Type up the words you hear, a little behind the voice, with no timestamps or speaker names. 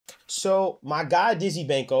So my guy Dizzy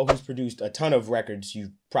Banko, who's produced a ton of records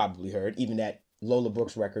you've probably heard, even that Lola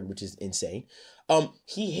Brooks record, which is insane.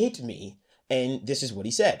 He hit me, and this is what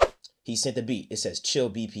he said. He sent the beat. It says chill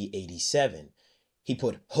BP 87. He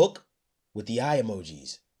put hook with the eye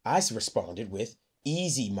emojis. I responded with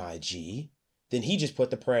easy my G. Then he just put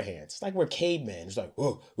the prayer hands. It's like we're cavemen. It's like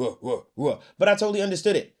whoa, whoa, whoa, whoa. But I totally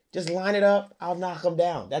understood it. Just line it up. I'll knock them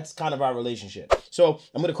down. That's kind of our relationship. So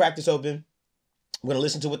I'm gonna crack this open. I'm gonna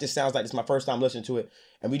listen to what this sounds like. This is my first time listening to it,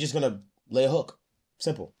 and we're just gonna lay a hook.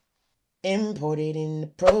 Simple. Imported in the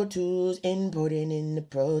Pro Tools, imported in the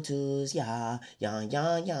Pro Tools, yeah, yeah,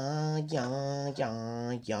 yeah, yeah, yeah,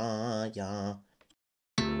 yeah, yeah, yeah.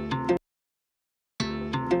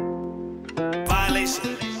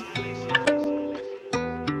 Violation.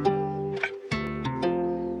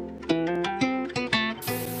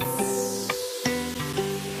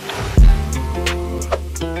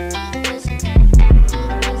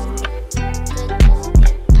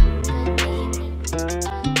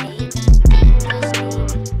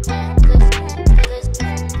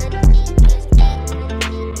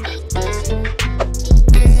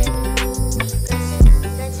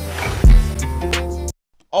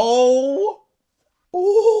 Oh,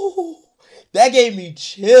 ooh, that gave me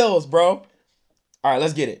chills, bro. All right,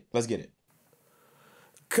 let's get it. Let's get it.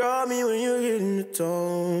 Call me when you get in the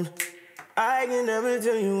tone. I can never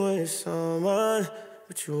tell you when it's someone,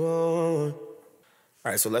 but you want. All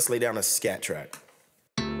right, so let's lay down a scat track.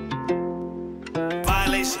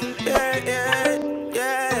 Violation. Yeah, yeah,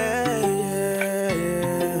 yeah, yeah,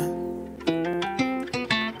 yeah.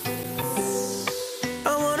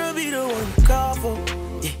 I wanna be the one you call for.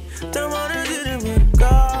 Don't wanna do the one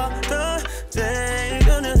call the thing,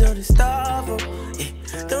 don't know the stuff.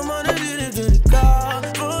 Don't wanna do the call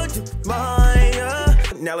for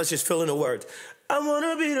mine. Now let's just fill in the words. I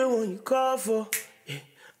wanna be the one you call for.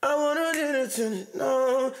 I wanna do the to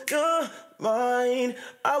know you're mine.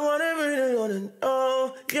 I wanna really wanna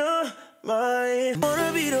know you're mine. I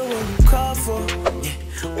wanna be the one you call for.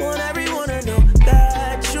 Want everyone to know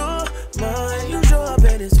that you're mine. You show up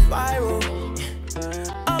and it's viral.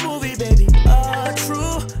 Baby, a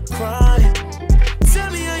true crime. Tell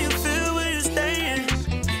me how you feel when you're staying.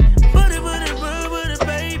 Put it,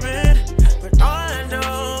 baby. But all I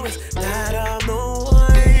know is that I'm the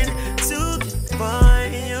one to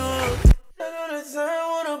find you. I know the time I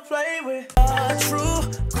wanna play with. A true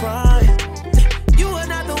crime. You are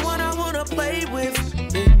not the one I wanna play with.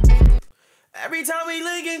 Every time we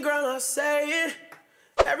link in, girl, I say it.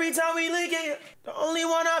 Every time we link in, the only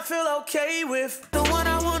one I feel okay with. The one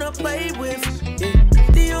I wanna play with.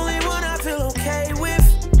 The only one I feel okay with.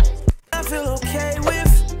 I feel okay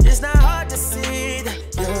with. It's not hard to see that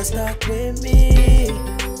you're stuck with me.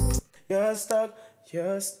 You're stuck.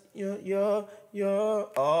 You're.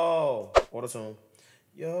 Oh, what a song.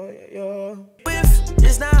 You're. With.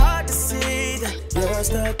 It's not hard to see that you're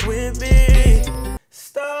stuck with me.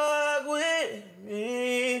 Stuck with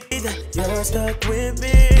me. You're stuck with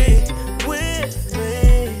me. With me.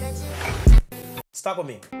 Stuck with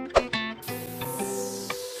me.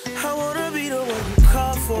 I wanna be the one you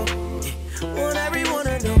call for. Want everyone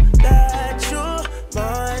to know that you're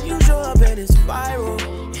mine. You show up and it's viral.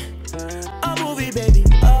 A movie, baby,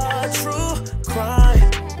 a true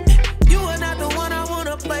crime. You are not the one I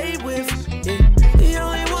wanna play with. The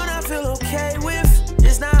only one I feel okay with.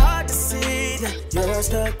 It's not hard to see that you're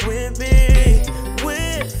stuck with me.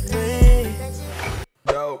 With me.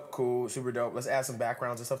 Dope, cool, super dope. Let's add some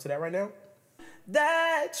backgrounds and stuff to that right now.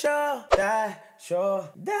 That you're.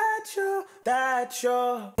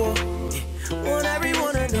 Want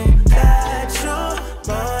everyone to know that you're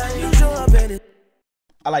mine. You show up in it.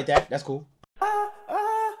 I like that. That's cool.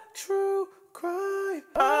 True crime.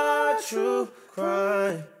 True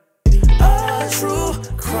crime. True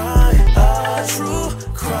crime. True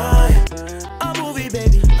crime. A movie,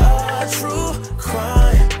 baby. True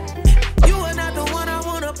crime. You are not the one I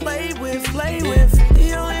wanna play with.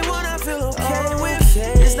 The only one I feel okay with.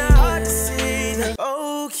 It's not hard to see that.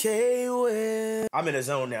 Okay with. I'm in a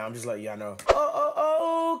zone now. I'm just letting y'all know.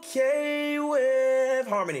 Okay with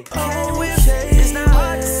harmony. Okay with. It's not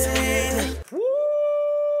hard to see that.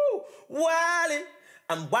 Woo! Wildin'.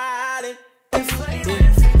 I'm wildin'.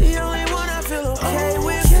 The only one I feel okay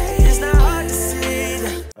with. It's not hard to see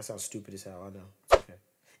that. That sounds stupid as hell. I know. It's okay.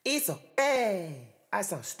 It's okay. I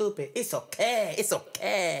sound stupid. It's okay. It's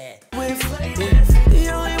okay. With the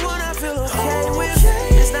only one I feel okay with.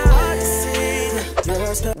 It's not hard to see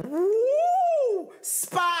that. Woo!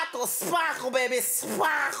 Sparkle, baby,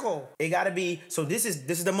 sparkle. It gotta be. So this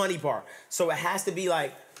is the money part. So it has to be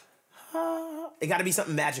like. It gotta be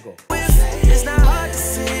something magical. It's not hard to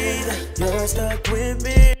see You're stuck with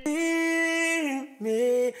me,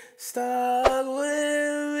 stuck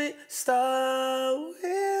with me, stuck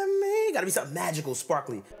with me. Gotta be something magical,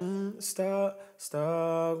 sparkly. Stuck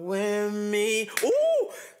with me. Ooh,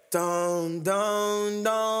 don't.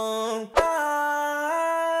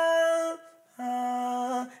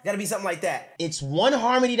 Gotta be something like that. It's one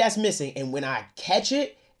harmony that's missing, and when I catch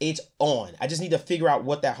it, it's on. I just need to figure out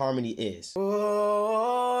what that harmony is.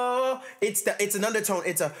 Oh, it's an undertone.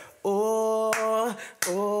 It's a oh.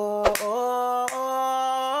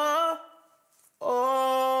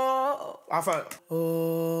 I found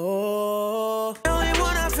oh. The only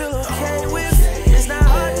one I feel okay with. It's not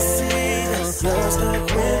hard to see that you're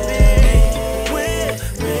stuck with me.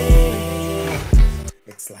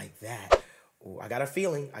 It's like that. Oh, I got a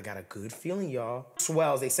feeling. I got a good feeling, y'all.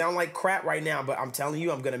 Swells. They sound like crap right now, but I'm telling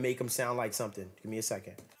you, I'm gonna make them sound like something. Give me a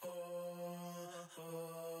second.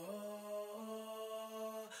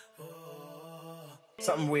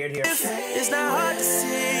 Something weird here. It's not hard to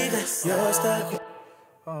see that you're stuck.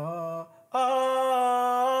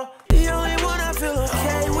 The only one I feel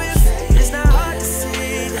okay with. It's not hard to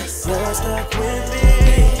see that you're stuck with me.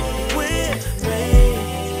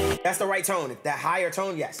 That's the right tone. That higher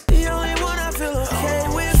tone, yes. The only one I feel okay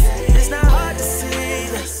with. It's not hard to see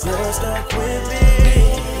that you're stuck with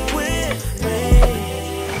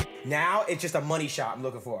me. Now it's just a money shot I'm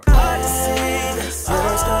looking for. Hard to see that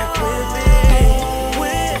you're stuck with me.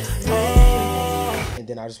 And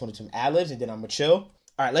then I just wanted some ad-libs, and then I'm gonna chill.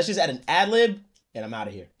 All right, let's just add an ad-lib, and I'm out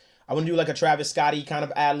of here. I want to do like a Travis Scotty kind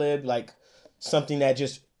of ad-lib, like something that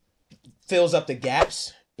just fills up the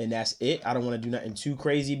gaps, and that's it. I don't want to do nothing too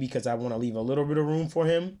crazy because I want to leave a little bit of room for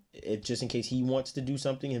him, just in case he wants to do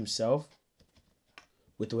something himself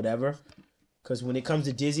with whatever. Because when it comes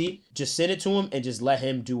to Dizzy, just send it to him and just let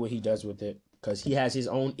him do what he does with it. Because he has his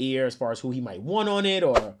own ear as far as who he might want on it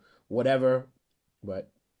or whatever. But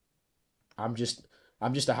I'm just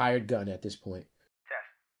a hired gun at this point.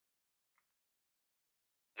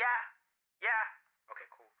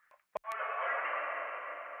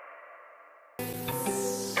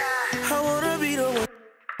 I wanna be the one.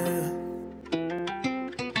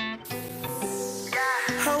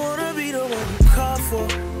 I wanna be the one you call for.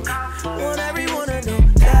 Want everyone to know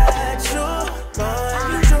that you're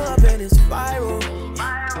mine. You show up and it's viral.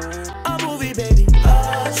 A movie, baby,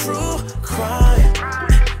 a true crime.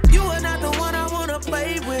 You are not the one I wanna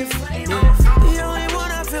play with. The only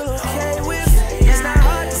one I feel okay with. It's not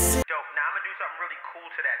hard to see. Dope. Now I'm gonna do something really cool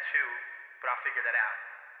to that too, but I'll figure that out.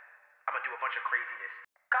 I'm gonna do a bunch of craziness.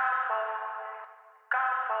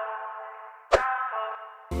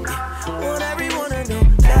 Want everyone to know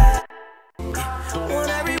that.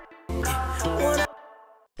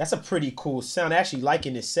 That's a pretty cool sound. Actually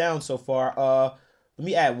liking this sound so far. Let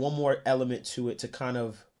me add one more element to it to kind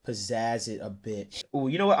of pizzazz it a bit. Ooh,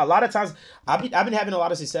 you know what? A lot of times I've been having a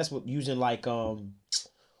lot of success with using like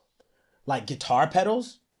guitar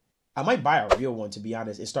pedals. I might buy a real one, to be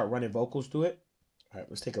honest, and start running vocals to it. All right,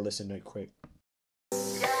 let's take a listen real quick.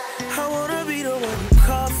 I wanna be the one you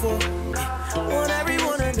call for. Want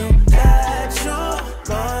everyone to know that you're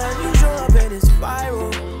mine. You show up and it's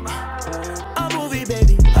viral. A movie,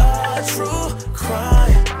 baby, a true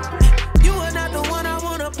crime. You are not the one I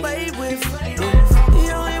wanna play with.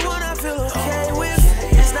 The only one I feel okay with.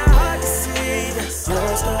 It's not hard to see that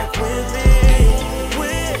you're stuck with me.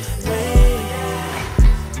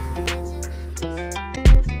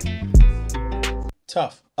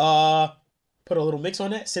 Tough. Put a little mix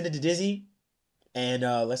on that, send it to Dizzy, and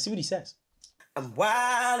let's see what he says. I'm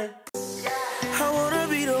wildin'. I wanna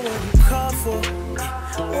be the one you call for.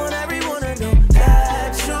 Want everyone to know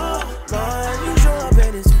that you're mine. You show up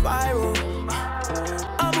and it's viral.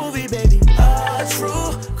 A movie, baby, a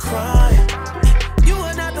true crime. You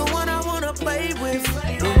are not the one I wanna play with.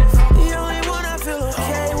 The only one I feel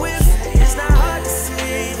okay with. It's not hard to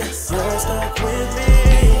see that you're stuck with me.